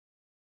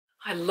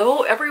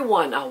Hello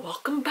everyone,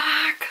 welcome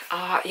back.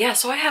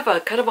 So I have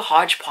a kind of a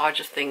hodgepodge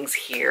of things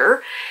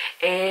here,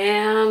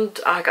 and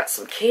I got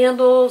some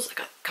candles, I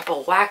got a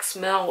couple of wax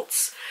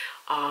melts,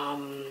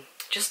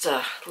 just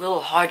a little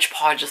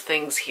hodgepodge of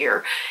things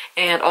here.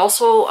 And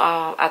also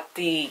at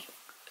the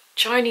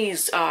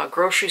Chinese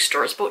grocery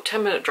store, it's about a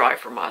 10-minute drive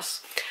from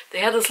us, they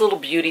had this little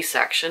beauty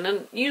section,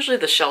 and usually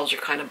the shelves are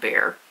kind of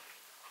bare.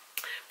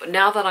 But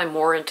now that I'm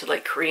more into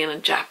like Korean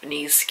and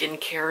Japanese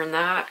skincare and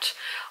that,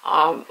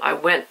 I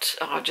went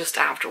just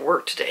after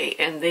work today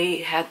and they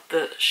had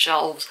the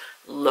shelves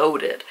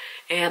loaded.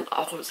 And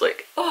I was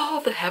like,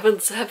 oh, the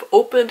heavens have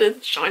opened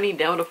and shining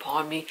down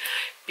upon me,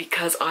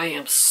 because I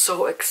am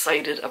so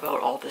excited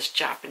about all this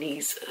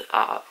Japanese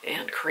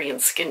and Korean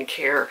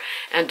skincare.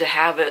 And to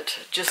have it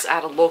just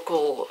at a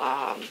local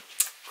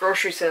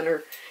grocery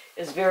center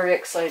is very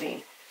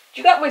exciting.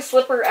 You got my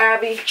slipper,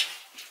 Abby?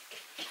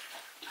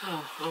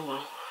 Oh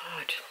well.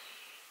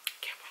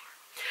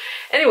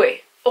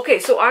 Anyway, okay,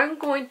 so I'm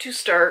going to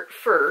start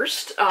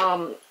first.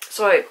 So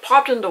I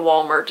popped into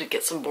Walmart to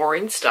get some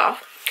boring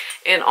stuff,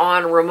 and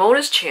on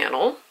Ramona's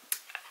channel,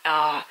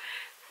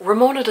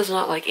 Ramona does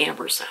not like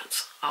amber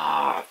scents.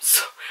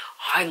 So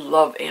I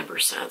love amber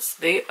scents.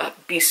 They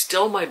be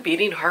still my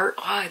beating heart.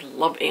 I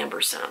love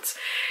amber scents.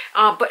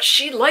 But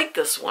she liked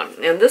this one,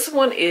 and this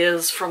one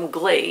is from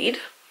Glade.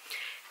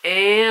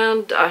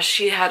 And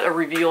she had a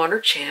review on her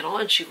channel,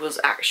 and she was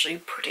actually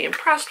pretty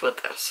impressed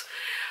with this.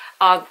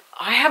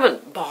 I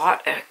haven't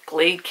bought a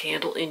Glade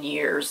candle in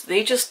years.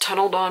 They just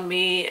tunneled on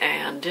me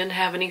and didn't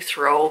have any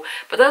throw,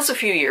 but that's a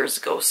few years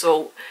ago,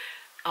 so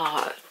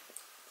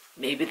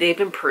maybe they've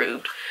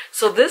improved.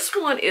 So this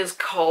one is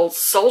called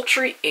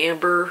Sultry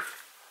Amber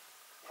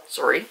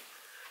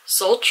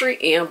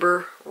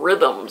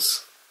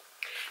Rhythms.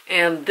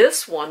 And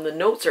this one, the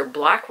notes are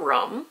black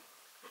rum,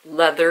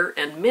 leather,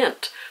 and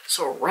mint.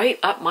 So right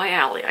up my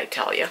alley, I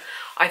tell you.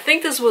 I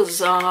think this was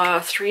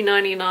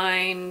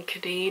 $3.99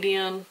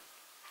 Canadian.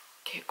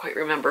 Can't quite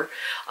remember.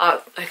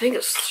 I think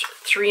it's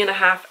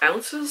 3.5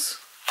 ounces.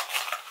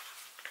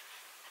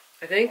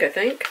 I think.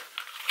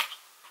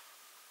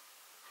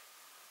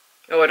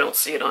 Oh, I don't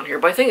see it on here,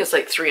 but I think it's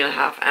like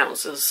 3.5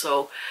 ounces.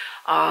 So,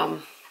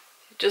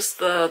 just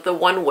the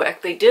one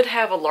wick. They did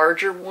have a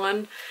larger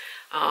one,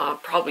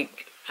 probably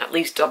at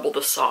least double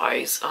the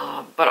size.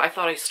 But I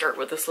thought I'd start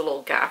with this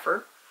little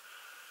gaffer.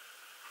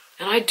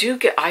 And I do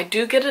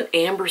get an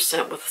amber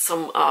scent with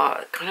some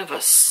kind of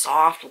a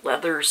soft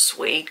leather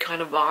suede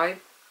kind of vibe.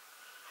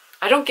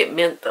 I don't get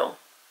mint though.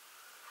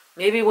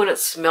 Maybe when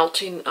it's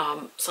melting,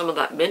 some of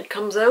that mint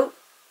comes out.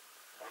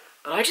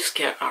 But I just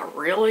get a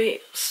really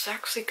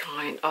sexy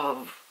kind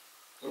of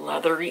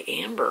leathery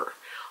amber.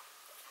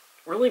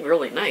 Really,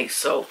 really nice.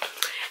 So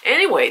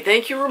anyway,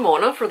 thank you,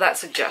 Ramona, for that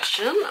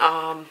suggestion.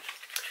 I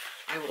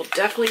will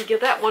definitely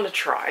give that one a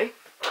try.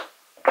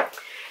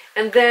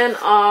 And then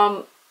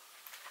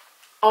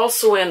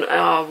also in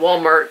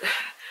Walmart,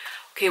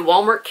 okay,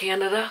 Walmart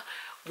Canada,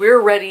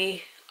 we're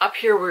ready, up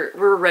here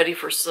we're ready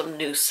for some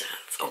new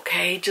scents,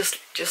 okay?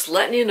 Just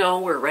letting you know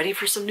we're ready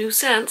for some new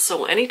scents,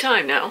 so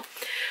anytime now.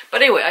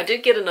 But anyway, I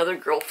did get another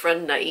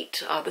Girlfriend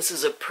Night. This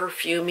is a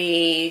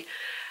perfumey,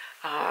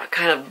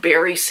 kind of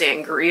berry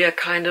sangria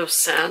kind of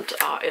scent.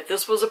 If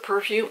this was a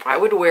perfume, I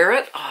would wear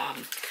it,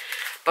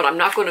 but I'm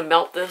not going to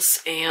melt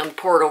this and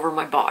pour it over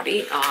my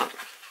body.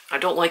 I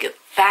don't like it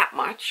that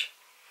much.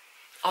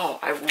 Oh,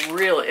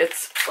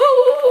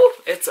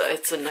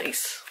 it's a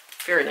nice,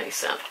 very nice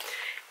scent.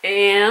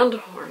 And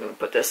where am I going to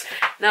put this?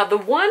 Now, the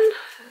one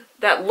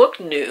that looked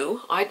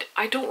new, I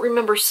don't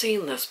remember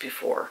seeing this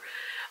before.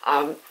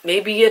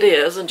 Maybe it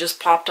is and just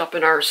popped up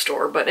in our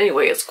store. But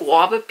anyway, it's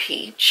Guava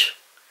Peach.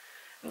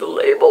 The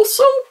label's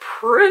so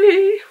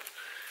pretty.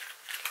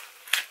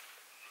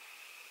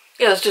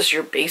 Yeah, it's just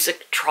your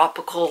basic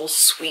tropical,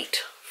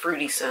 sweet,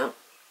 fruity scent.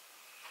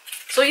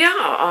 So yeah,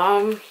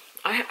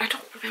 I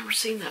don't remember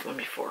seeing that one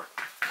before.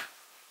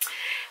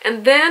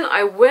 And then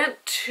I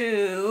went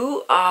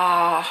to,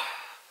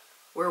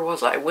 where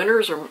was I?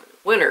 Winners.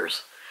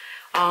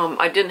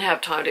 I didn't have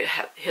time to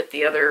hit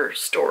the other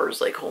stores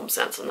like Home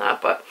Sense and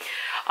that, but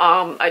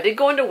I did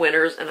go into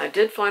Winners and I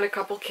did find a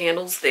couple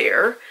candles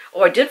there.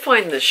 Oh, I did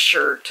find this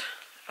shirt.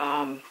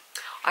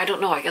 I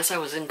don't know, I guess I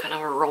was in kind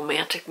of a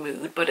romantic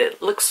mood, but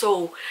it looks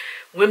so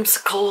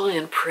whimsical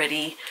and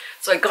pretty.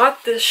 So I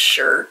got this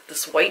shirt,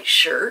 this white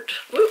shirt.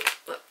 Whoop,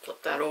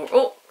 flip that over.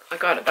 Oh, I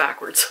got it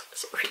backwards.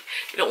 Sorry,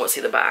 you don't want to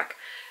see the back.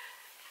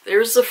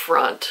 There's the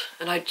front,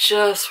 and I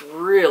just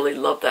really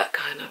love that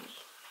kind of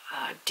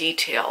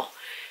detail.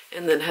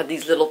 And then had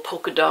these little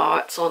polka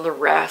dots on the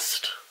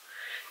rest.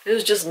 It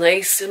was just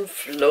nice and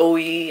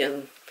flowy,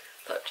 and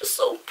just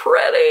so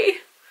pretty.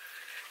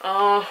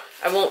 I'll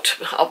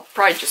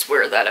probably just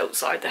wear that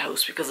outside the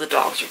house because the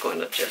dogs are going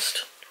to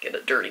just get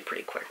it dirty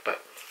pretty quick.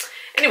 But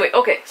anyway,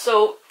 okay,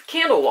 so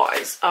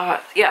candle-wise,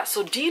 yeah,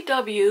 so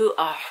DW,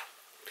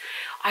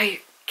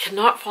 I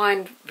cannot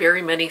find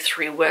very many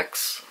 3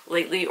 wicks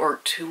lately, or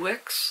 2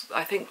 wicks.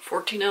 I think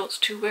 14 ounce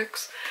 2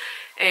 wicks.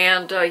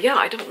 And yeah,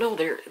 I don't know,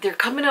 they're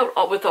coming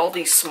out with all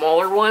these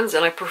smaller ones,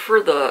 and I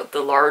prefer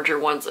the larger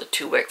ones, a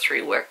 2-wick,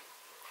 3-wick.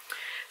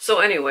 So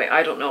anyway,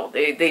 I don't know,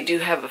 they do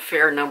have a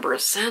fair number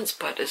of scents,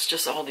 but it's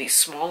just all these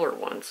smaller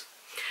ones.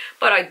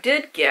 But I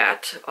did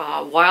get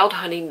wild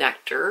honey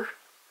nectar,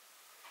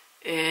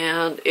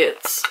 and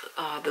it's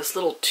this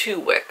little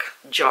 2-wick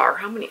jar.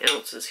 How many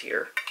ounces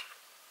here?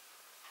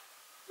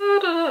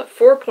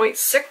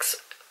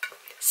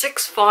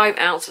 4.65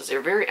 ounces.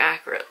 They're very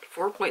accurate.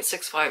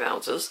 4.65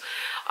 ounces.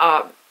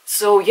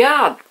 So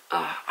yeah,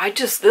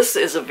 this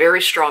is a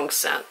very strong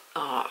scent.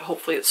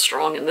 Hopefully it's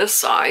strong in this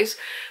size.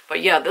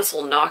 But yeah, this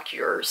will knock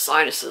your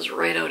sinuses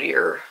right out of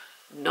your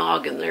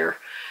noggin there.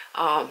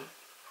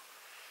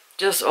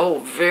 Just, oh,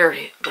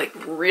 very, like,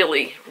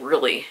 really,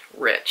 really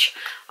rich.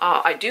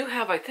 I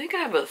think I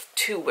have a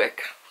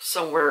 2-wick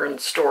somewhere in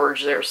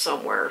storage there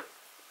somewhere.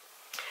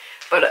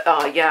 But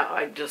yeah,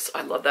 I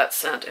love that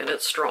scent, and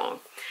it's strong.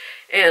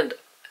 And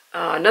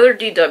another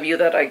DW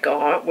that I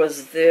got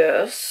was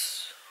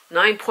this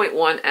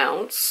 9.1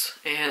 ounce,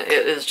 and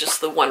it is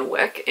just the 1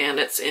 wick, and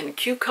it's in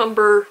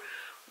cucumber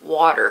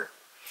water.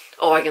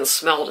 Oh, I can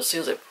smell it as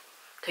soon as I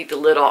take the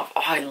lid off.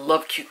 Oh, I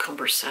love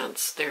cucumber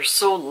scents. They're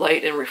so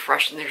light and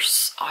refreshing.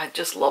 I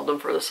just love them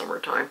for the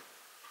summertime.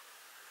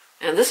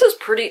 And this is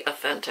pretty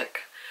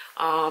authentic.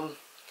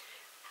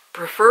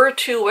 Prefer a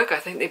 2-wick. I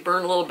think they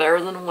burn a little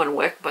better than a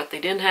 1-wick, but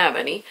they didn't have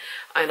any.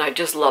 And I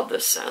just love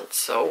this scent.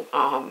 So,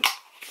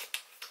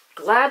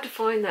 glad to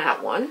find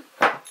that one.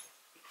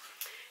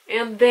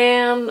 And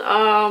then,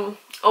 oh,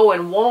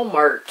 in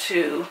Walmart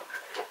too,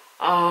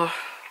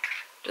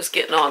 just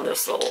getting on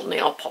this little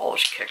nail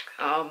polish kick.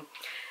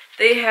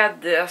 They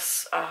had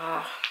this,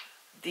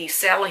 the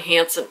Sally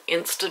Hansen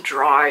Insta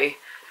Dry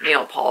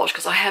nail polish,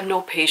 because I have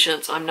no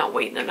patience. I'm not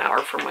waiting an hour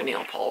for my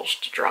nail polish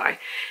to dry.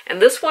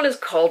 And this one is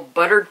called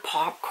Buttered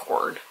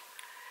Popcorn.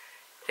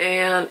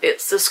 And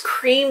it's this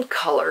cream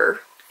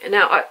color. And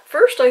now, at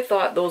first I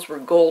thought those were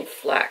gold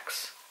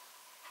flecks.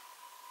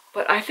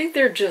 But I think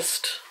they're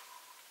just,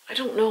 I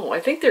don't know. I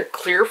think they're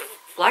clear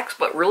flecks,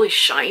 but really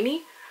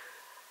shiny.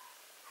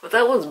 But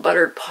that one's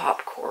Buttered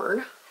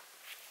Popcorn.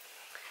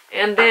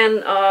 And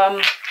then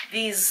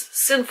these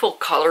Sinful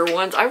Color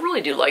ones, I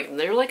really do like them.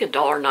 They're like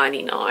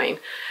 $1.99.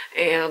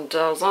 And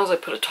as long as I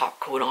put a top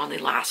coat on, they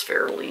last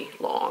fairly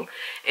long.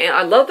 And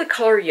I love the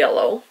color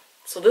yellow.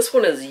 So this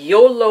one is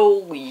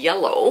YOLO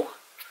Yellow.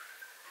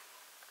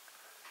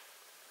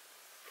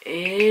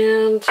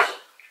 And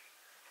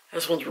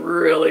this one's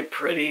really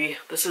pretty.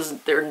 This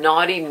is their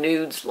Naughty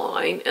Nudes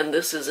line, and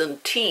this is in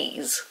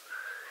teas.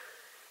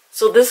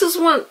 So this is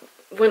one,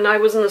 when I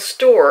was in the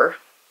store,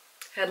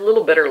 had a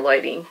little better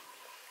lighting.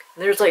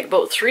 There's like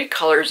about 3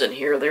 colors in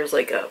here. There's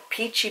like a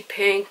peachy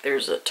pink,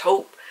 there's a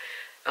taupe,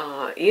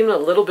 even a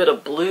little bit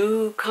of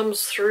blue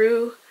comes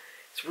through.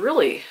 It's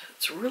really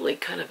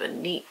kind of a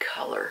neat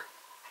color.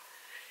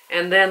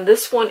 And then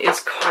this one is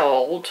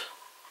called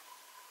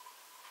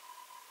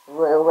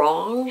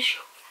Orange.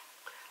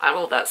 I don't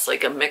know if that's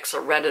like a mix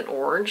of red and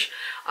orange.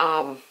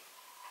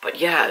 But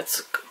yeah,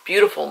 it's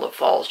beautiful in the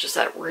fall. It's just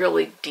that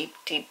really deep,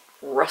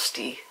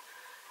 rusty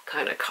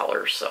kind of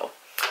color. So,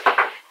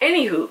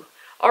 anywho,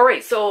 all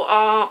right. So,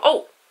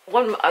 oh,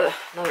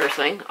 another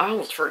thing. I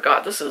almost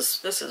forgot. This is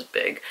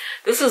big.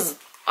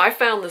 I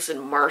found this in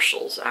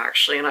Marshall's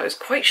actually, and I was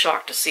quite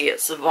shocked to see it.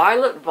 It's the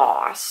Violet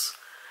Voss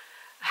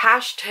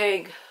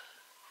hashtag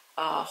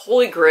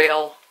Holy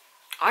Grail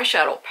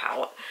eyeshadow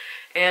palette.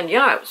 And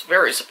yeah, I was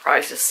very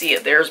surprised to see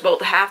it. There's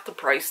about half the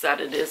price that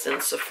it is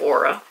in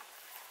Sephora.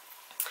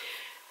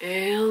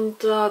 And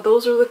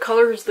those are the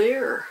colors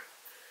there.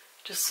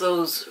 Just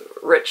those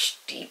rich,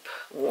 deep,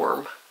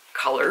 warm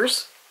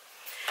colors.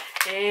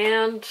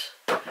 And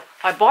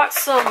I bought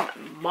some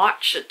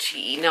matcha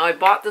tea. Now, I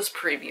bought this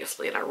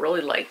previously and I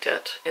really liked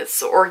it. It's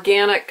the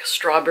organic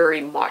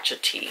strawberry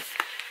matcha tea.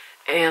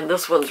 And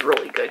this one's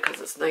really good because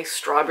it's nice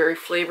strawberry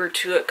flavor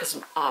to it. Because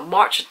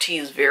matcha tea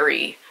is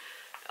very...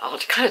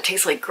 it kind of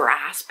tastes like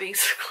grass,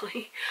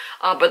 basically.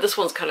 But this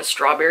one's kind of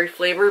strawberry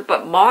flavored.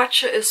 But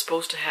matcha is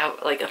supposed to have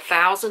like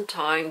 1,000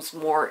 times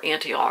more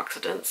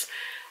antioxidants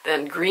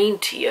than green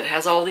tea. It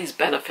has all these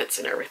benefits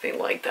and everything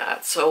like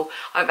that. So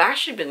I've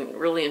actually been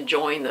really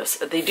enjoying this.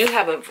 They do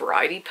have a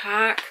variety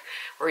pack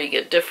where you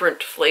get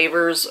different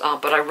flavors.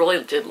 But I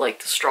really did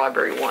like the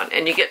strawberry one.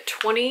 And you get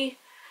 20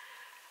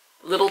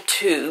 little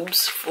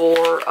tubes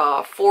for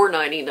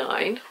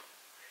 $4.99.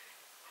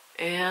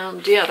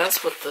 And yeah,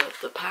 that's what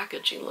the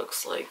packaging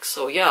looks like.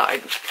 So yeah,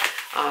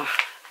 I'm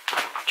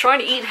trying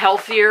to eat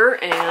healthier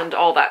and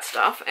all that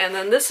stuff. And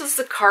then this is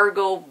the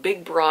Cargo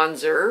Big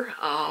Bronzer.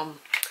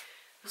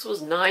 This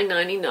was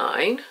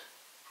 $9.99.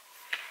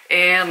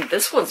 And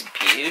this one's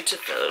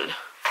beautiful.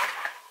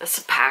 That's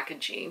the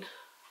packaging.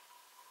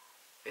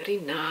 Very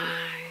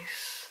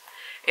nice.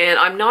 And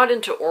I'm not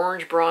into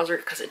orange bronzer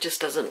because it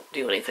just doesn't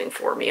do anything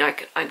for me. I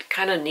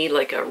kind of need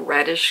like a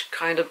reddish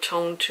kind of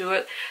tone to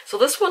it. So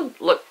this one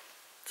looked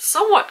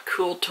somewhat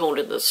cool toned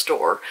in the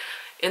store.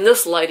 In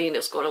this lighting,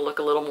 it's going to look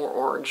a little more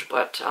orange,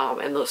 but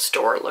in the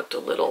store it looked a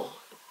little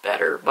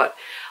better. But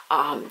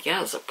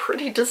Yeah, it's a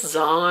pretty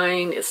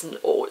design. It's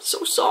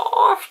so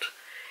soft.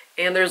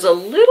 And there's a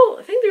little,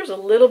 I think there's a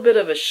little bit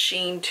of a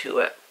sheen to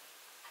it.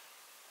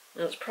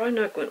 And it's probably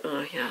not going,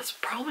 yeah, it's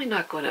probably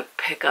not going to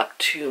pick up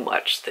too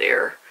much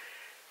there.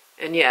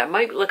 And yeah, it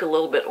might look a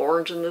little bit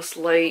orange in this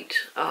light.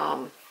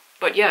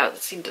 But yeah, it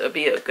seemed to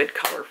be a good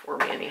color for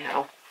me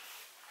anyhow.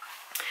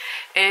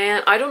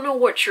 And I don't know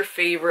what your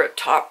favorite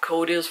top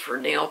coat is for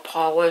nail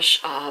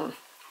polish.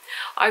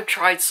 I've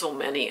tried so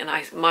many, and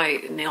my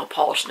nail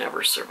polish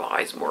never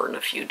survives more than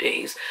a few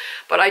days.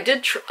 But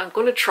I'm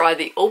going to try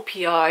the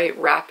OPI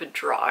Rapid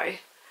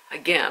Dry.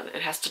 Again,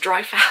 it has to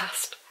dry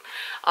fast.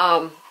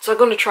 So I'm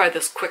going to try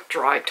this quick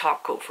dry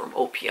top coat from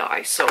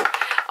OPI. So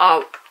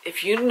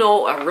if you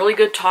know a really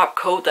good top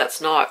coat that's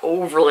not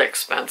overly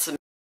expensive,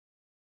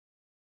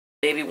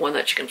 maybe one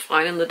that you can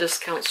find in the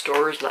discount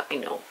stores, let me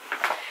know.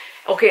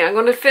 Okay, I'm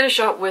going to finish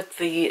up with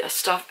the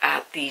stuff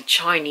at the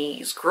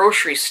Chinese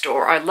grocery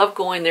store. I love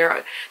going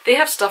there. They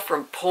have stuff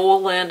from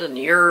Poland and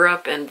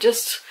Europe, and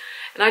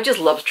I just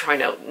love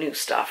trying out new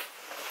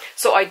stuff.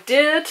 So I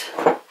did,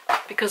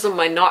 because of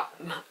my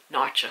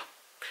matcha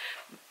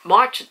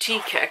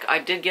tea kick, I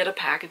did get a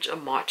package of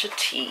matcha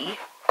tea.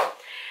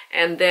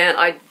 And then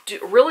I do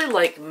really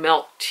like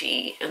milk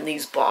tea in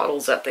these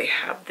bottles that they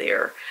have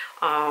there.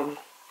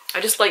 I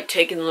just like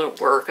taking them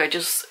to work. I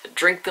just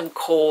drink them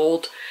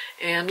cold.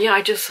 And yeah,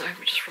 I just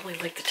really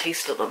like the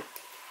taste of them.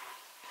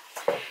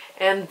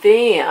 And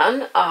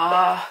then,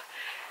 now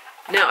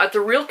at the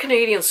Real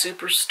Canadian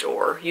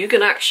Superstore, you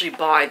can actually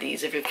buy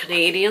these. If you're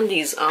Canadian,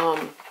 these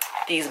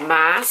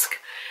masks.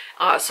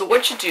 So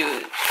what you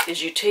do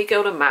is you take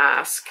out a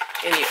mask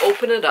and you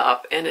open it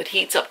up, and it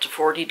heats up to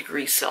 40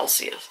 degrees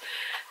Celsius.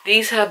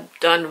 These have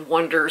done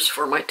wonders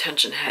for my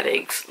tension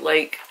headaches.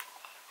 Like,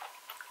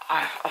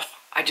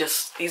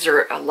 these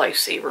are a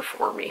lifesaver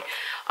for me.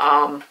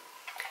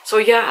 So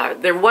yeah,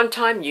 they're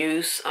one-time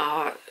use,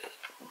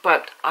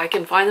 but I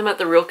can find them at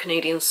the Real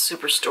Canadian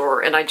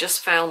Superstore, and I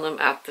just found them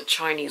at the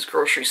Chinese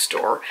grocery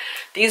store.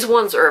 These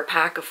ones are a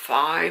pack of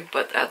 5,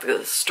 but at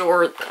the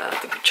store,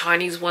 the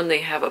Chinese one,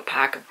 they have a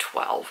pack of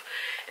 12.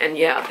 And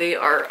yeah, they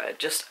are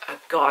just a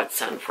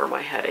godsend for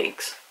my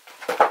headaches.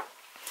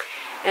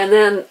 And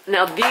then,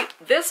 now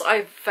this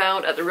I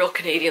found at the Real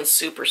Canadian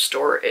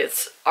Superstore.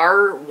 It's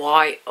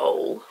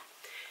RYO.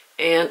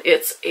 And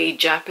it's a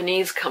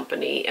Japanese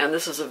company, and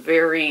this is a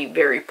very,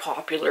 very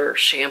popular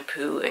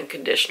shampoo and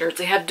conditioner.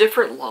 They have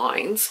different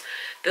lines.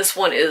 This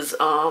one is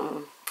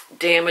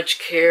Damage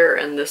Care,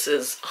 and this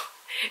is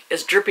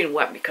it's dripping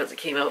wet because it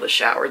came out of the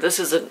shower. This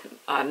is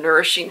a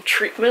nourishing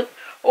treatment.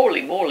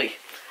 Holy moly.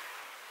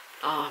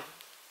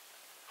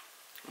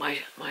 My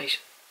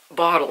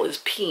bottle is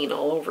peeing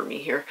all over me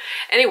here.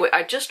 Anyway,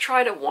 I just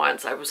tried it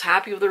once. I was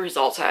happy with the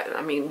results.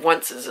 I mean,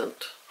 once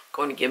isn't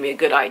going to give me a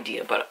good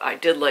idea, but I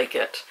did like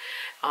it.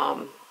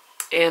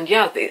 And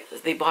yeah, they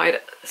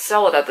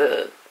sell it at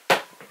the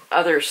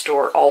other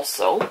store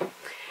also.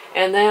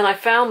 And then I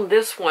found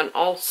this one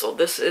also.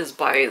 This is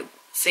by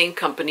same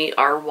company,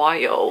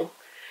 RYO.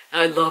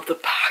 And I love the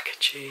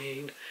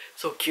packaging.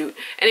 So cute.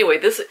 Anyway,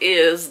 this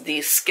is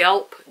the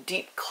Scalp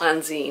Deep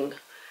Cleansing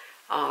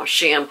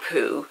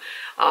shampoo.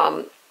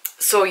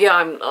 So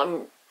yeah,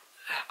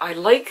 I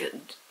like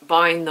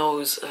buying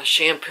those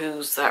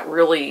shampoos that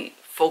really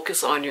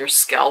focus on your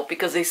scalp,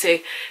 because they say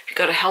if you've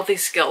got a healthy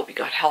scalp, you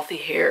got healthy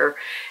hair,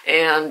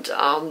 and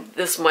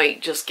this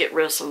might just get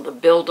rid of some of the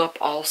buildup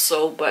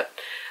also, but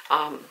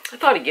I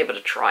thought I'd give it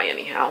a try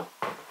anyhow.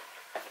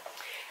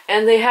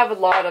 And they have a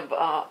lot of,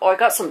 I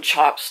got some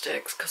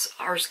chopsticks, because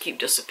ours keep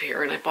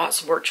disappearing. I bought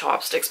some more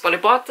chopsticks, but I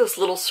bought this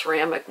little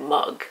ceramic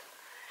mug.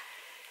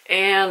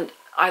 And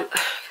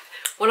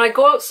when I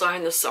go outside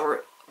in the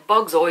summer,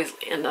 bugs always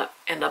end up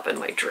in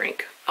my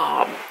drink.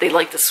 They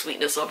like the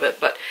sweetness of it.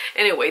 But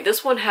anyway,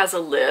 this one has a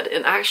lid,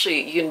 and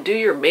actually you can do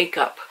your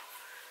makeup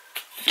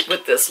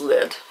with this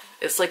lid.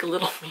 It's like a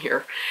little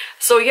mirror.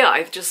 So yeah,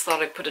 I just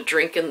thought I'd put a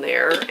drink in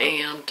there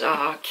and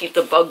keep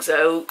the bugs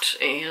out,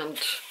 and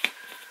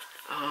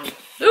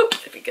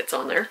if it gets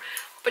on there.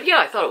 But yeah,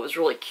 I thought it was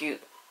really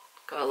cute.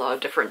 Got a lot of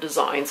different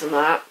designs in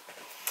that.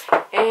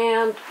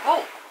 And,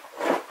 oh,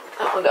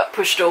 that one got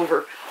pushed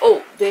over.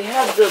 Oh, they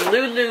have the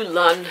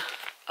Lululemon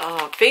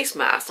face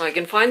mask. Now I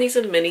can find these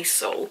in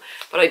Miniso,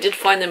 but I did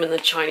find them in the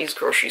Chinese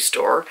grocery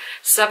store.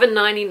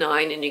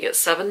 $7.99, and you get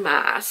 7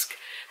 masks.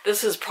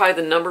 This is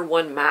probably the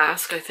 #1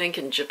 mask, I think,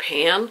 in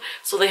Japan.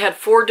 So they had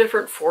 4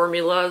 different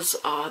formulas.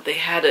 They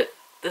had it.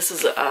 This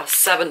is a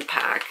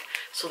 7-pack,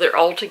 so they're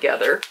all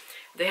together.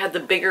 They had the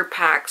bigger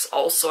packs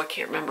also. I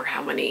can't remember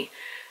how many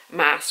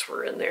masks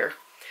were in there,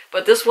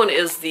 but this one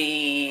is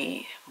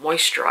the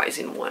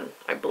moisturizing one,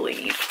 I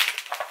believe.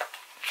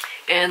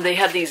 And they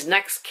had these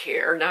Next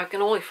Care. Now I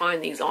can only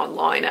find these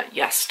online at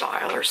Yes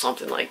Style or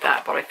something like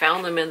that, but I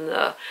found them in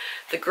the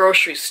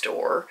grocery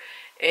store.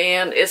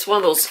 And it's one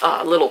of those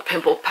little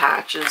pimple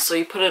patches. So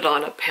you put it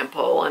on a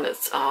pimple, and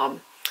it's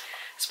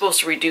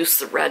supposed to reduce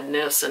the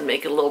redness and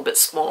make it a little bit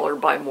smaller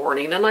by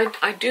morning. And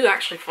I do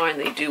actually find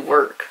they do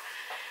work.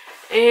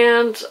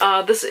 And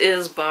this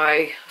is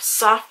by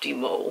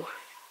Softimo.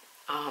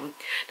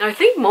 Now I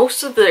think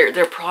most of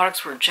their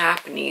products were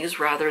Japanese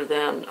rather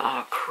than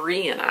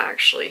Korean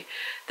actually.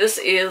 This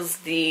is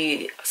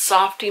the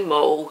Softy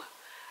Mo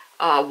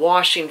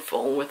washing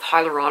foam with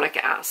hyaluronic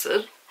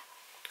acid.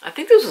 I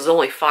think this was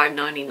only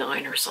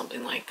 $5.99 or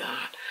something like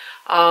that.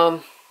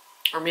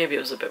 Or maybe it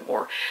was a bit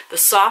more. The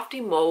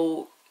Softy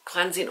Mo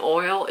cleansing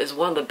oil is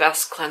one of the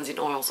best cleansing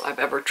oils I've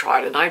ever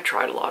tried, and I've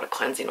tried a lot of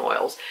cleansing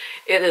oils.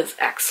 It is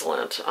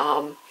excellent.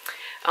 So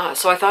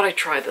I thought I'd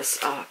try this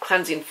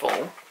cleansing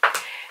foam.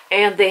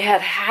 And they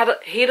had Hada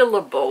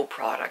Labo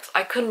products.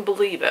 I couldn't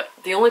believe it.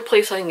 The only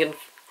place I can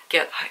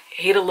get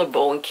Hada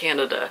Labo in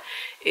Canada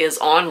is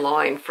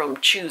online from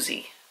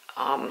Choosy,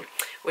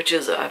 which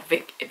is a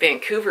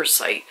Vancouver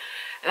site.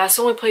 And that's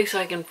the only place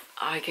I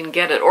can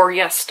get it, or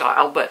Yes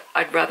Style, but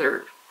I'd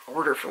rather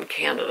order from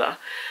Canada.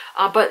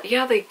 But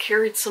yeah, they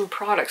carried some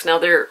products. Now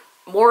they're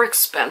more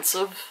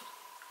expensive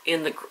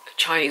in the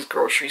Chinese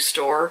grocery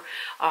store,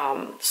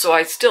 so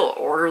I still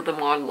order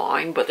them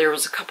online, but there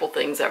was a couple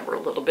things that were a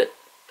little bit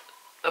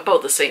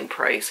about the same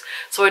price.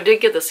 So I did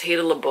get this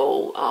Hada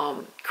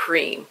Labo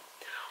cream.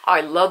 I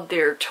love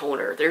their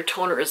toner. Their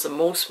toner is the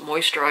most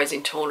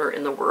moisturizing toner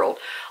in the world.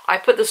 I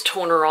put this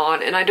toner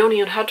on and I don't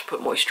even have to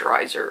put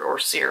moisturizer or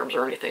serums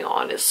or anything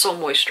on. It's so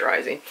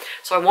moisturizing.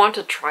 So I want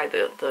to try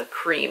the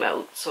cream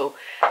out. So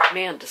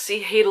man, to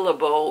see Hada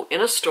Labo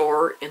in a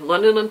store in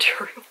London,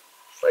 Ontario,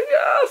 it's like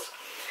yes.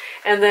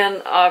 And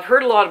then I've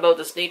heard a lot about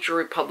this Nature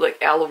Republic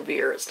aloe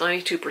vera. It's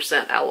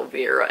 92% aloe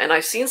vera. And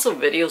I've seen some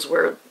videos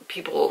where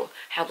people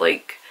have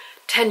like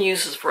 10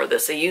 uses for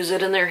this. They use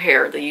it in their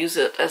hair. They use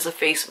it as a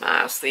face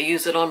mask. They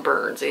use it on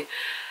burns.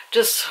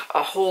 Just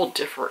a whole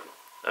different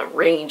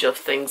range of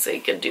things they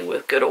can do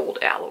with good old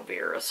aloe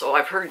vera. So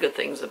I've heard good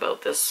things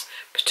about this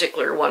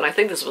particular one. I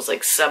think this was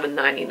like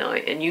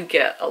 $7.99 and you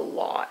get a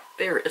lot.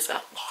 There is a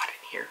lot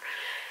in here.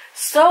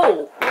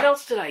 So what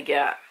else did I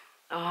get?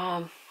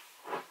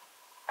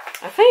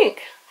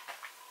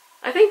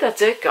 I think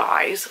that's it,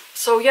 guys.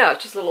 So yeah,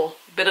 just a little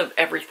bit of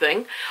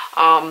everything.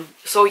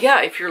 So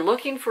yeah, if you're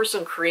looking for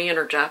some Korean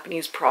or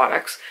Japanese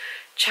products,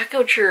 check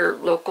out your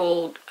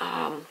local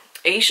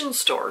Asian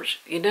stores.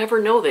 You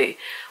never know.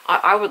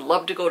 I would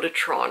love to go to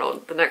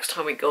Toronto the next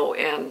time we go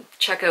and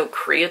check out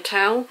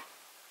Koreatown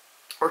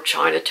or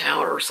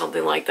Chinatown or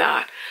something like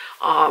that.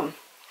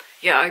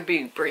 Yeah, I'd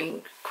be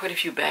bringing quite a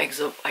few bags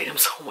of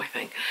items home, I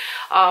think.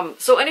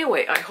 So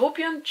anyway, I hope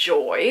you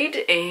enjoyed,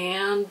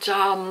 and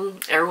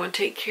everyone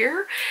take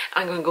care.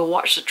 I'm going to go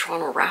watch the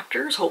Toronto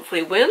Raptors,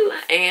 hopefully win,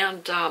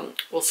 and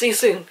we'll see you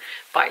soon.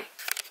 Bye.